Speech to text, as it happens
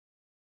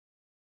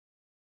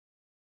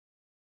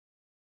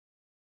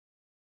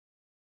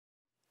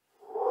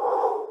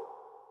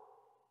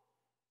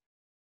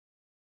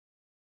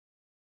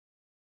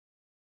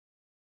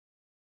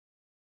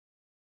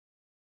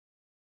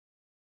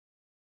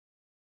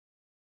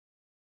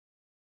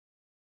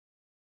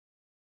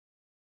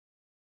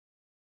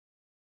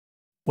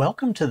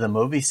Welcome to the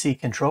MOVI-C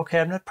Control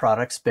Cabinet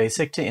Products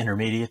Basic to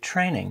Intermediate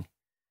Training.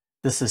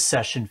 This is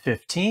session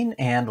 15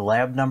 and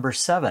lab number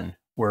 7.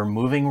 We're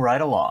moving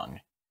right along.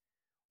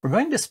 We're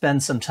going to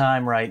spend some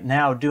time right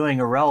now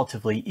doing a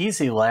relatively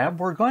easy lab.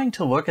 We're going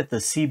to look at the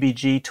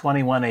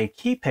CBG21A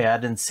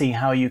Keypad and see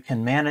how you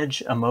can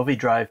manage a MOVI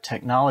drive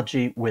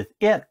technology with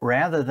it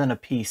rather than a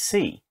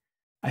PC.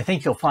 I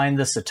think you'll find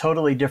this a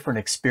totally different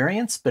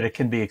experience, but it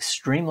can be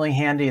extremely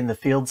handy in the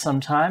field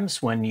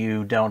sometimes when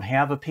you don't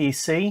have a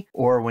PC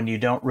or when you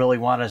don't really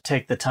want to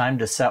take the time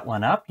to set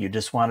one up. You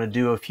just want to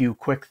do a few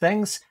quick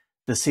things.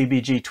 The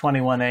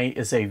CBG21A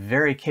is a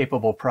very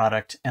capable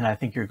product, and I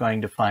think you're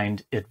going to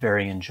find it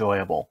very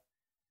enjoyable.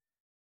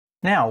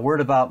 Now, a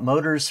word about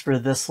motors for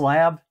this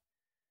lab.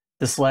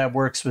 This lab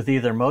works with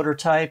either motor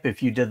type.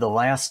 If you did the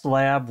last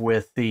lab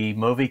with the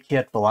MOVI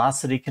kit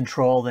velocity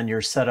control, then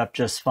you're set up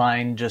just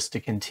fine just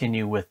to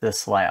continue with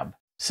this lab.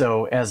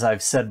 So as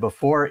I've said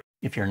before,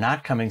 if you're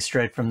not coming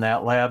straight from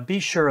that lab, be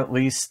sure at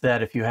least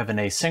that if you have an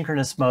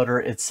asynchronous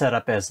motor, it's set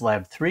up as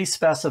lab 3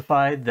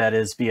 specified, that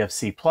is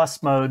VFC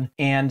plus mode.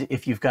 And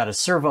if you've got a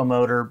servo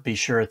motor, be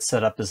sure it's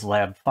set up as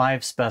lab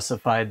 5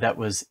 specified, that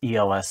was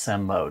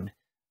ELSM mode.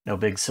 No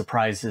big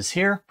surprises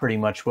here, pretty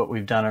much what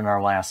we've done in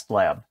our last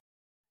lab.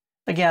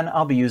 Again,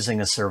 I'll be using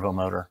a servo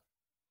motor.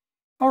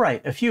 All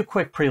right, a few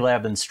quick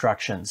pre-lab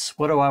instructions.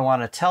 What do I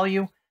want to tell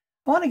you?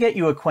 I want to get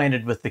you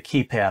acquainted with the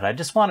keypad. I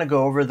just want to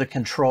go over the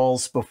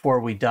controls before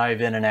we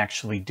dive in and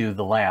actually do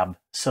the lab.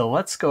 So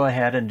let's go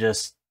ahead and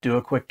just do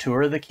a quick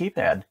tour of the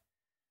keypad.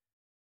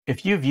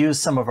 If you've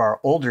used some of our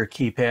older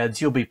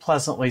keypads, you'll be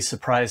pleasantly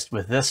surprised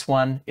with this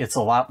one. It's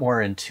a lot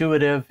more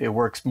intuitive. It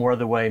works more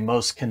the way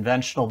most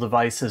conventional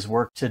devices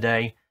work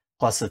today.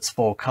 Plus it's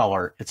full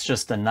color. It's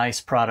just a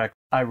nice product.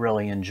 I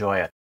really enjoy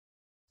it.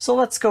 So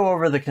let's go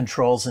over the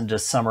controls and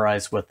just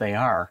summarize what they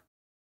are.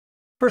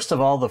 First of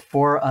all, the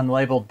 4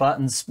 unlabeled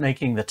buttons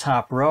making the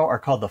top row are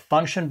called the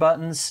function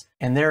buttons,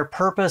 and their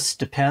purpose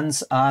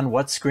depends on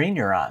what screen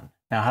you're on.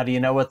 Now, how do you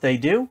know what they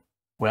do?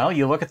 Well,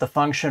 you look at the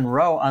function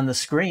row on the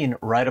screen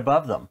right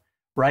above them.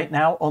 Right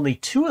now, only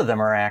 2 of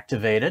them are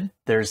activated.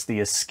 There's the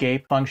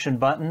escape function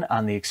button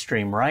on the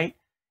extreme right,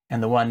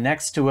 and the one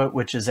next to it,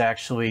 which is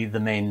actually the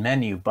main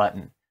menu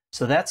button.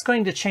 So that's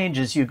going to change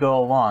as you go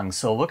along.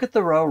 So look at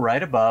the row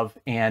right above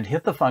and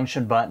hit the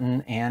function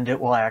button, and it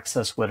will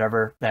access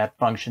whatever that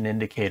function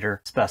indicator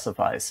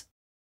specifies.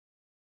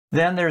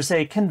 Then there's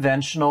a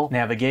conventional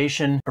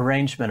navigation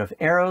arrangement of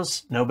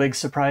arrows. No big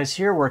surprise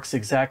here, works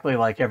exactly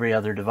like every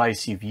other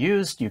device you've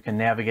used. You can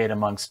navigate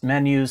amongst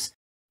menus.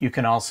 You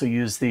can also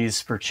use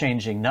these for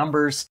changing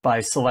numbers by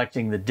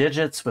selecting the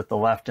digits with the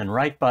left and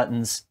right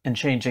buttons and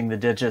changing the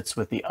digits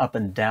with the up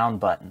and down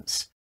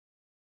buttons.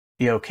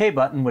 The OK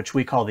button, which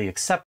we call the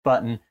Accept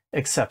button,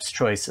 accepts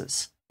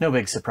choices. No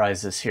big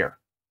surprises here.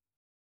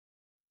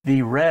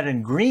 The red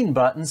and green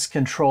buttons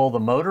control the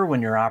motor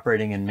when you're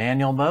operating in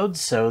manual mode,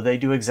 so they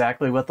do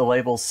exactly what the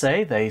labels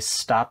say. They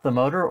stop the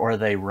motor or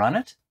they run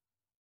it.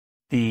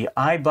 The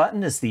I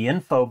button is the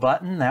info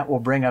button. That will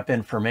bring up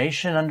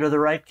information under the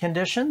right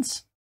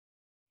conditions.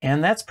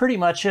 And that's pretty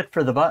much it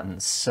for the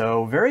buttons.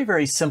 So very,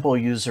 very simple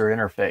user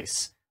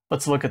interface.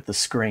 Let's look at the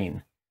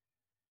screen.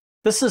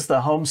 This is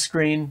the home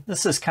screen.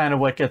 This is kind of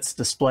what gets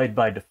displayed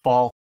by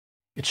default.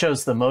 It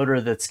shows the motor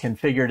that's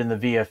configured in the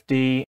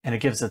VFD, and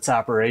it gives its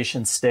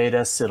operation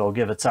status. It'll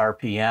give its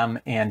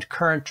RPM and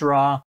current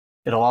draw.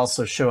 It'll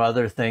also show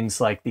other things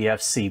like the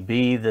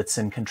FCB that's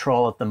in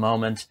control at the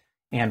moment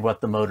and what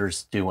the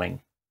motor's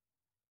doing.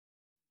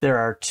 There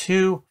are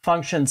 2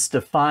 functions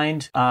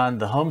defined on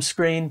the home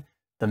screen.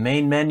 The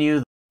main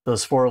menu,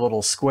 those 4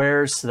 little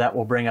squares, that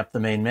will bring up the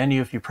main menu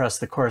if you press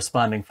the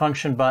corresponding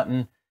function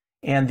button.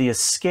 And the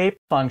escape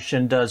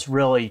function does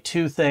really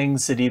 2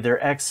 things. It either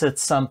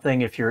exits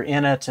something if you're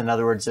in it, in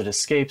other words, it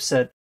escapes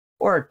it,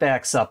 or it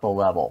backs up a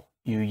level.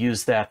 You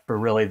use that for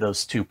really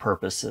those 2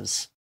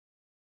 purposes.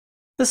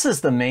 This is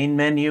the main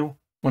menu.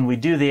 When we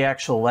do the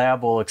actual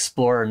lab, we'll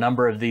explore a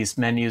number of these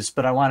menus,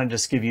 but I want to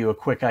just give you a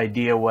quick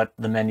idea what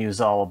the menu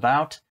is all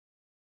about.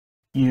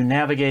 You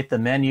navigate the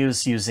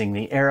menus using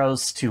the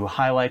arrows to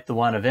highlight the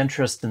one of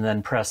interest and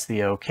then press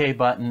the OK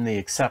button, the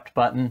Accept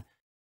button.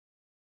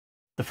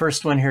 The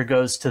first one here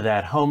goes to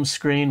that home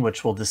screen,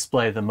 which will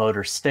display the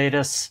motor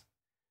status.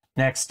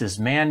 Next is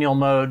manual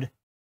mode.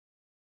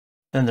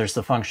 Then there's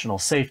the functional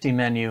safety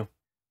menu,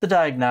 the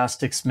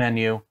diagnostics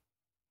menu,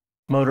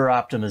 motor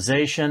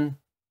optimization,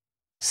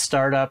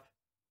 startup,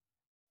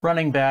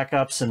 running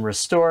backups and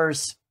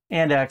restores,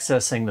 and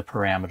accessing the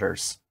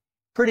parameters.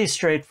 Pretty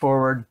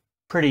straightforward,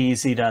 pretty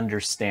easy to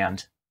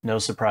understand. No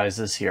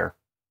surprises here.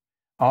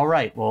 All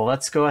right, well,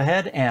 let's go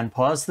ahead and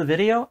pause the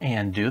video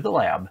and do the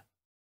lab.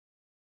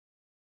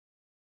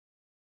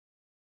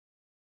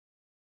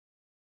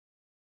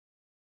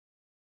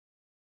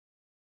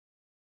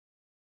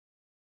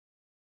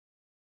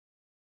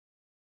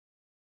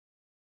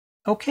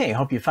 Okay,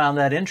 hope you found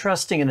that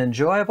interesting and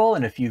enjoyable,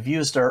 and if you've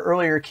used our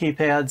earlier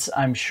keypads,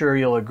 I'm sure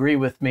you'll agree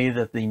with me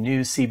that the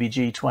new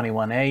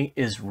CBG21A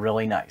is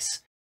really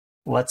nice.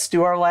 Let's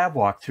do our lab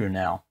walkthrough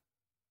now.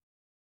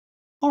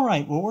 All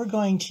right, well, we're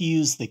going to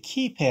use the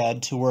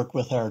keypad to work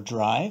with our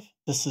drive.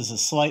 This is a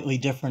slightly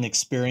different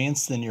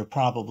experience than you're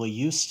probably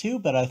used to,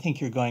 but I think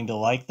you're going to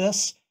like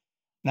this.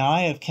 Now,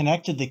 I have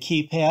connected the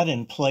keypad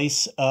in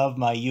place of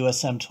my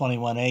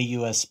USM21A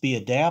USB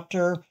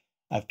adapter.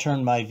 I've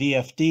turned my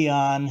VFD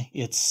on.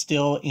 It's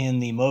still in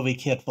the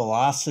MOVI-Kit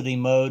velocity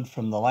mode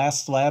from the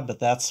last lab, but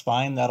that's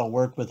fine. That'll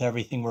work with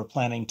everything we're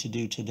planning to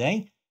do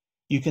today.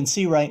 You can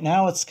see right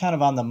now it's kind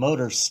of on the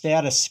motor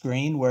status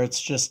screen where it's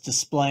just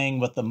displaying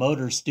what the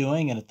motor's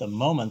doing, and at the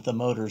moment the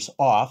motor's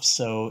off,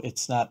 so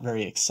it's not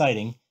very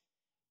exciting.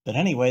 But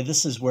anyway,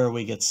 this is where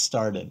we get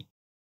started.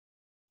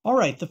 All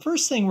right, the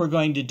first thing we're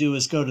going to do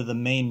is go to the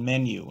main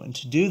menu. And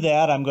to do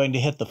that, I'm going to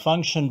hit the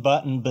function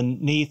button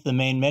beneath the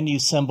main menu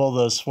symbol,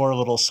 those 4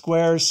 little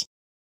squares,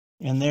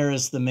 and there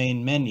is the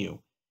main menu.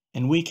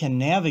 And we can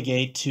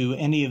navigate to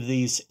any of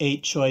these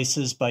 8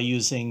 choices by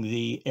using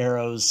the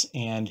arrows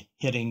and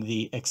hitting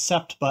the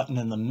accept button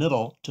in the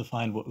middle to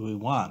find what we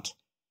want.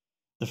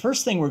 The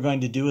first thing we're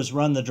going to do is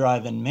run the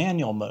drive in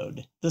manual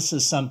mode. This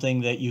is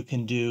something that you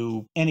can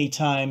do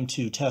anytime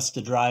to test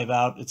a drive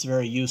out. It's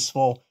very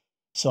useful.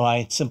 So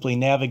I simply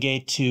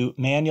navigate to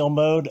manual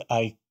mode.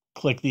 I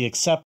click the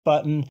accept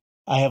button.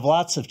 I have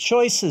lots of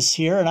choices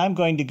here, and I'm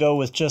going to go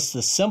with just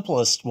the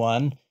simplest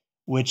one,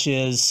 which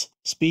is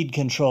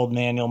speed-controlled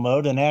manual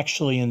mode. And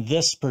actually, in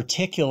this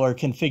particular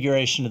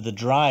configuration of the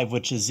drive,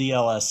 which is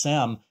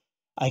ZLSM,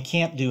 I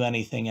can't do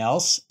anything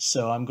else.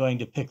 So I'm going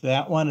to pick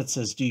that one. It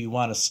says, do you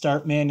want to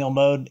start manual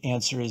mode?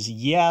 Answer is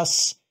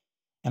yes.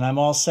 And I'm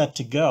all set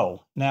to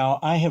go. Now,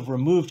 I have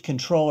removed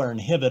controller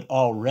inhibit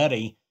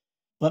already.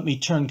 Let me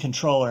turn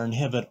controller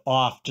inhibit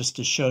off just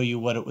to show you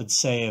what it would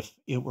say if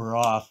it were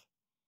off.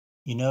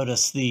 You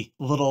notice the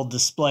little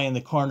display in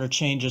the corner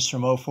changes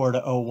from 04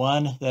 to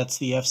 01. That's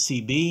the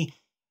FCB.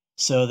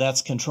 So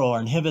that's controller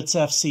inhibit's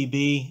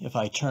FCB. If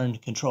I turn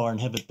controller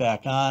inhibit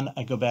back on,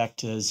 I go back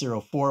to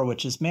 04,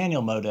 which is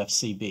manual mode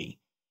FCB.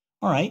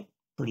 All right,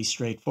 pretty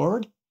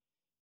straightforward.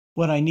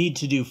 What I need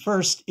to do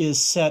first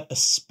is set a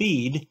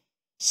speed.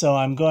 So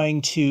I'm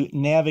going to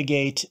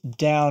navigate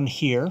down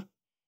here.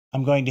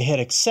 I'm going to hit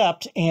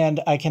accept, and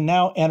I can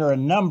now enter a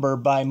number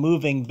by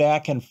moving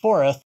back and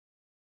forth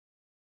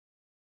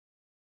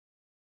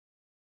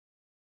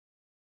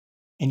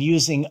and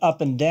using up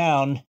and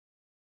down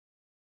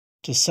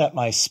to set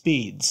my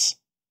speeds.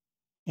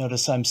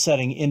 Notice I'm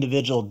setting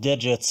individual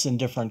digits in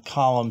different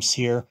columns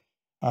here.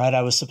 All right,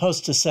 I was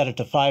supposed to set it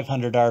to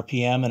 500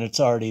 RPM, and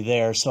it's already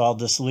there, so I'll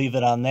just leave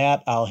it on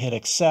that. I'll hit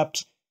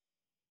accept,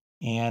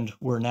 and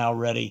we're now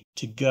ready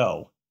to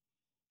go.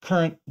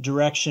 Current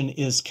direction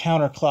is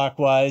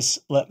counterclockwise.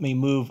 Let me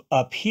move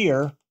up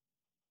here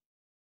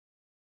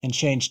and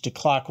change to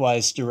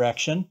clockwise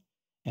direction.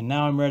 And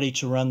now I'm ready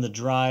to run the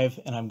drive,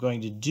 and I'm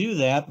going to do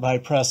that by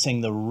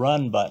pressing the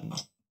run button.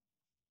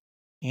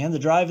 And the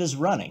drive is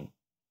running.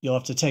 You'll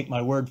have to take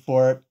my word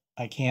for it.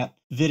 I can't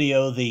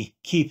video the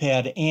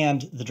keypad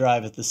and the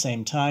drive at the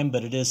same time,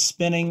 but it is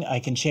spinning.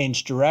 I can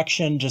change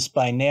direction just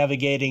by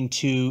navigating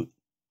to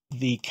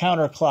the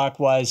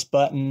counterclockwise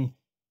button.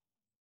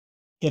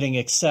 Hitting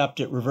accept,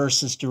 it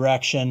reverses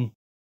direction.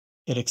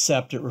 Hit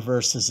accept, it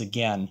reverses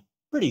again.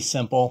 Pretty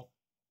simple.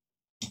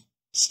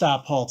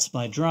 Stop halts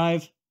my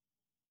drive.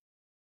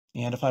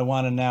 And if I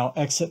want to now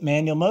exit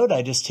manual mode,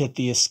 I just hit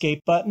the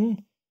escape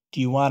button. Do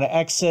you want to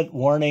exit?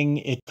 Warning,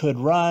 it could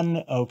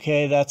run.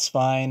 Okay, that's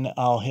fine.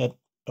 I'll hit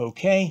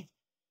OK.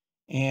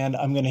 And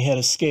I'm going to hit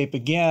escape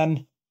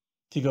again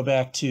to go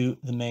back to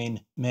the main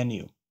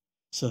menu.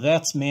 So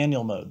that's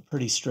manual mode.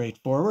 Pretty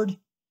straightforward.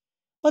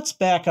 Let's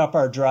back up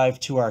our drive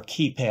to our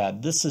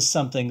keypad. This is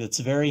something that's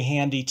very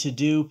handy to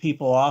do.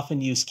 People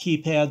often use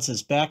keypads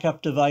as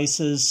backup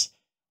devices.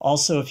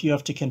 Also, if you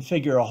have to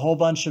configure a whole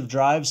bunch of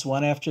drives,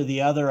 one after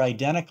the other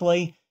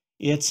identically,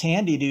 it's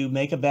handy to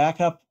make a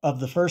backup of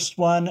the first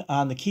one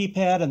on the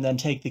keypad and then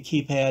take the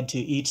keypad to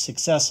each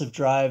successive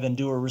drive and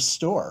do a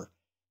restore.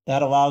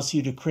 That allows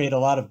you to create a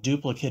lot of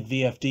duplicate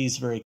VFDs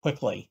very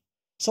quickly.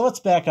 So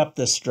let's back up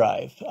this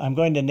drive. I'm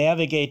going to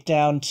navigate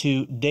down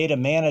to Data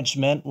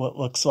Management, what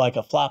looks like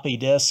a floppy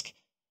disk.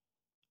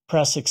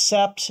 Press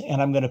Accept,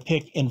 and I'm going to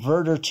pick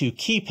Inverter to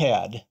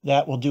Keypad.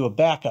 That will do a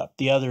backup.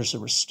 The other is a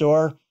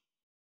restore.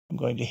 I'm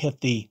going to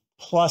hit the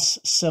plus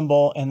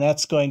symbol, and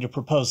that's going to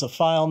propose a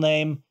file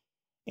name.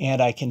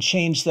 And I can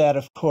change that,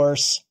 of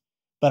course,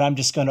 but I'm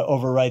just going to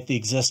overwrite the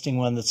existing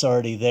one that's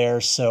already there.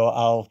 So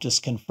I'll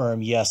just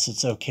confirm, yes,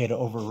 it's okay to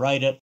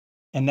overwrite it.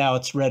 And now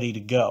it's ready to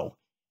go.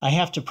 I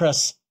have to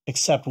press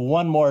accept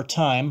one more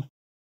time,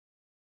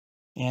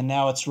 and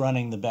now it's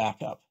running the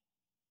backup.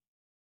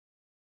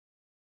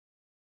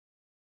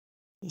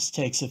 This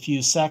takes a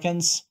few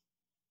seconds.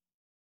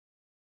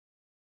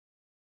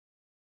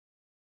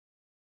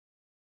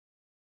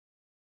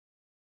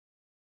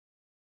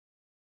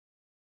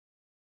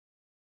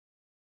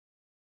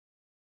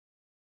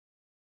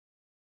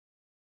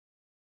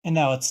 And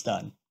now it's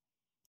done.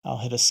 I'll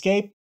hit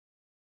escape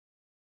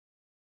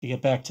to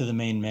get back to the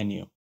main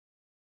menu.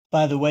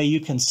 By the way, you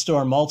can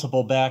store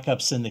multiple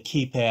backups in the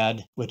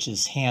keypad, which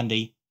is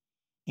handy.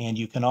 And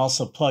you can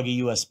also plug a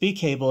USB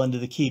cable into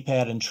the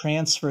keypad and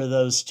transfer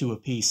those to a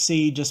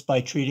PC just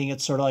by treating it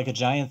sort of like a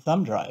giant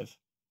thumb drive.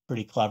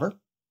 Pretty clever.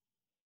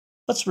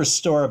 Let's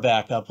restore a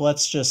backup.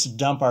 Let's just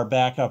dump our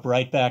backup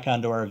right back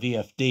onto our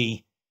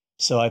VFD.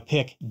 So I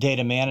pick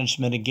Data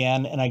Management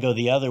again, and I go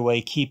the other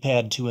way,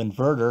 Keypad to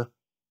Inverter.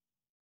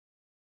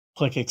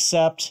 Click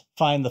Accept,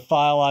 find the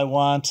file I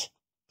want,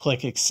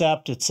 click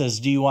Accept. It says,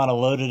 do you want to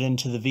load it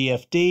into the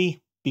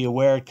VFD? Be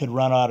aware it could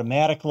run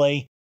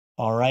automatically.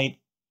 All right,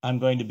 I'm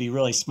going to be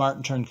really smart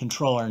and turn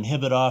Controller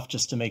Inhibit off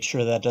just to make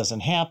sure that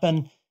doesn't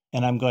happen.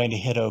 And I'm going to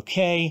hit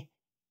OK,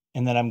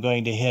 and then I'm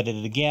going to hit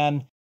it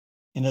again,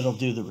 and it'll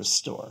do the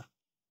restore.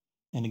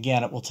 And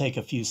again, it will take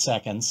a few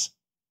seconds.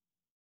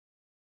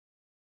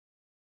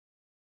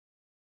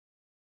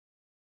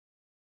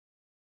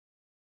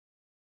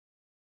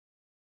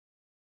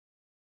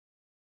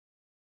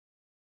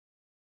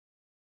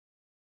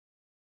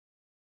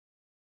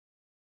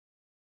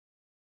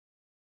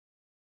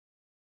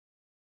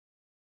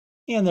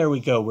 And there we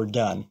go, we're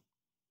done.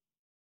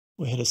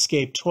 We hit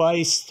Escape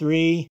twice,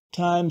 3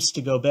 times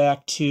to go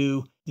back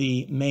to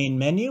the main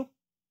menu.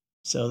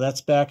 So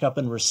that's back up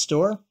and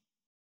restore.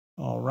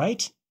 All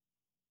right.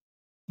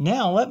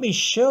 Now let me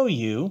show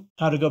you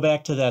how to go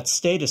back to that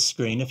status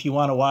screen if you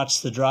want to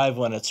watch the drive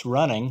when it's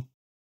running.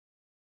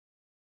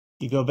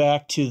 You go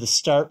back to the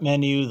Start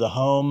menu, the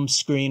Home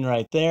screen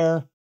right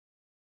there.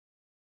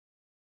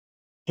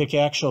 Pick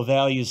Actual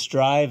Values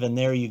Drive, and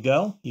there you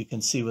go. You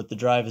can see what the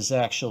drive is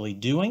actually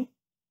doing.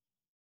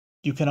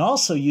 You can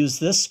also use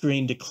this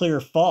screen to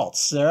clear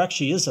faults. There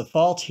actually is a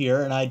fault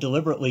here, and I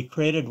deliberately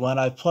created one.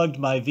 I plugged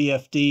my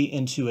VFD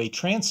into a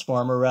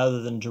transformer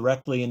rather than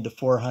directly into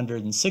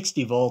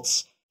 460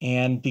 volts.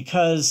 And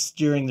because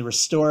during the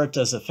restore it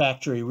does a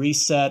factory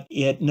reset,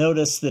 it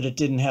noticed that it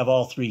didn't have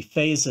all 3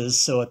 phases,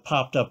 so it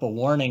popped up a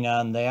warning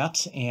on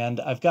that. And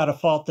I've got a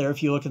fault there.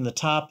 If you look in the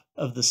top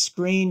of the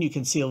screen, you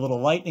can see a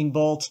little lightning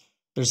bolt.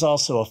 There's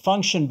also a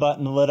function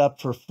button lit up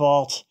for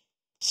fault,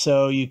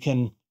 so you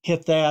can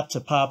hit that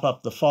to pop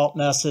up the fault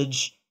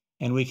message,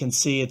 and we can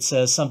see it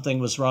says something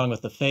was wrong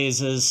with the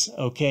phases.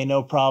 Okay,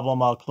 no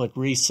problem. I'll click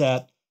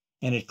reset,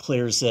 and it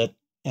clears it,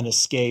 and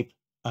escape.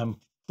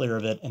 I'm clear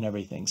of it, and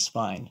everything's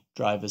fine.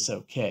 Drive is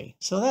okay.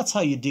 So that's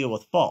how you deal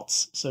with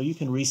faults. So you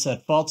can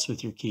reset faults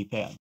with your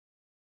keypad.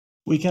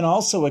 We can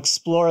also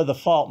explore the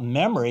fault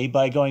memory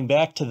by going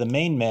back to the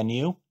main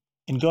menu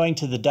and going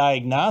to the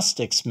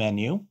Diagnostics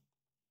menu,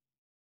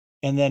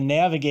 and then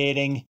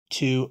navigating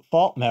to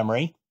Fault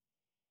Memory.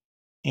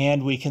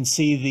 And we can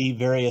see the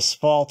various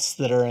faults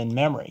that are in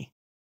memory.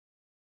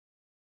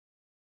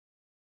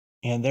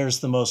 And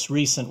there's the most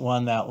recent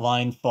one, that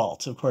line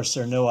fault. Of course,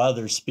 there are no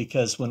others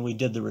because when we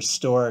did the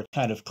restore, it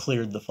kind of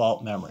cleared the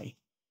fault memory.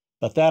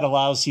 But that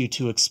allows you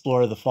to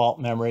explore the fault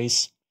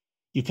memories.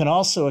 You can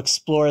also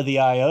explore the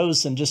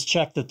IOs and just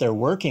check that they're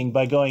working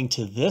by going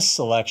to this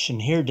selection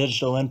here,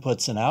 Digital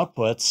Inputs and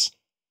Outputs.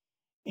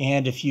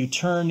 And if you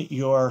turn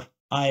your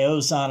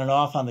IOs on and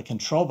off on the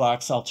control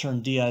box, I'll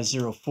turn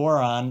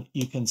DI04 on.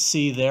 You can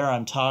see there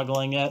I'm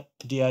toggling it,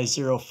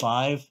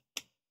 DI05.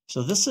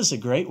 So this is a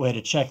great way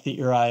to check that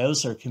your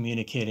IOs are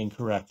communicating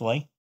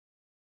correctly.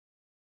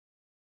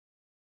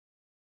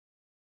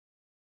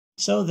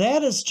 So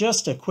that is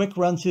just a quick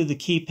run through the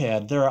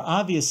keypad. There are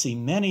obviously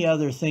many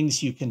other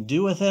things you can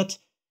do with it,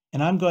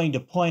 and I'm going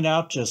to point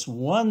out just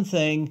one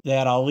thing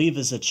that I'll leave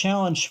as a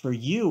challenge for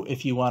you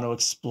if you want to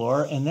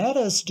explore, and that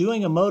is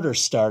doing a motor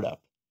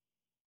startup.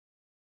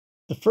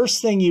 The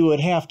first thing you would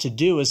have to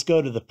do is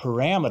go to the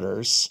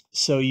parameters,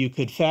 so you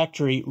could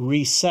factory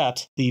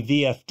reset the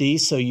VFD,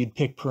 so you'd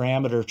pick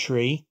parameter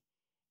tree,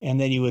 and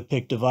then you would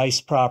pick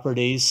device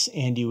properties,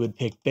 and you would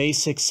pick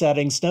basic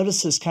settings.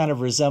 Notice this kind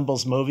of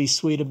resembles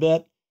MOVI-C a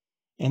bit,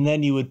 and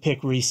then you would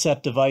pick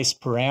reset device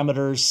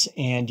parameters,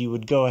 and you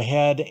would go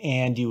ahead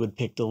and you would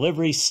pick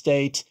delivery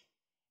state,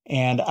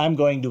 and I'm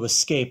going to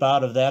escape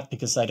out of that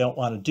because I don't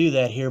want to do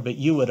that here, but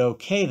you would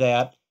okay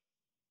that.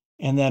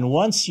 And then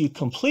once you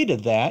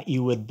completed that,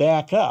 you would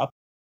back up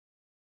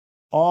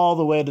all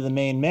the way to the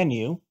main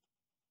menu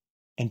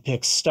and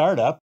pick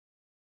Startup.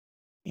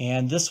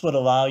 And this would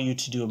allow you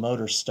to do a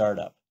motor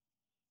startup.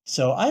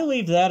 So I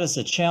leave that as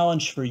a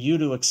challenge for you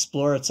to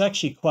explore. It's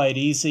actually quite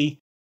easy.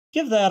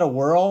 Give that a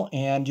whirl,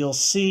 and you'll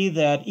see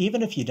that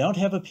even if you don't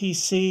have a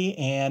PC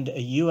and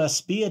a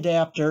USB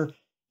adapter,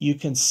 you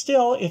can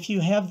still, if you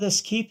have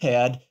this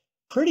keypad,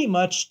 pretty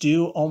much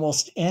do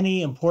almost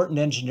any important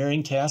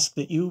engineering task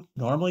that you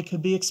normally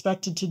could be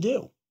expected to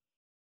do.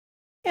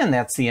 And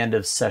that's the end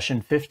of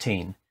session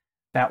 15.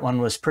 That one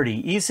was pretty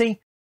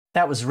easy.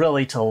 That was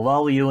really to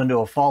lull you into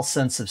a false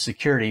sense of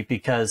security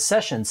because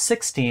session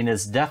 16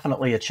 is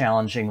definitely a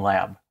challenging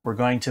lab. We're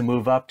going to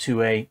move up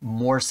to a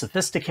more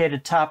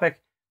sophisticated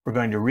topic. We're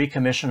going to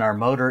recommission our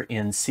motor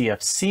in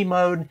CFC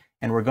mode,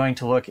 and we're going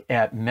to look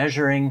at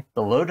measuring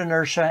the load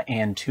inertia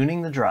and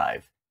tuning the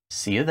drive.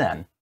 See you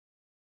then.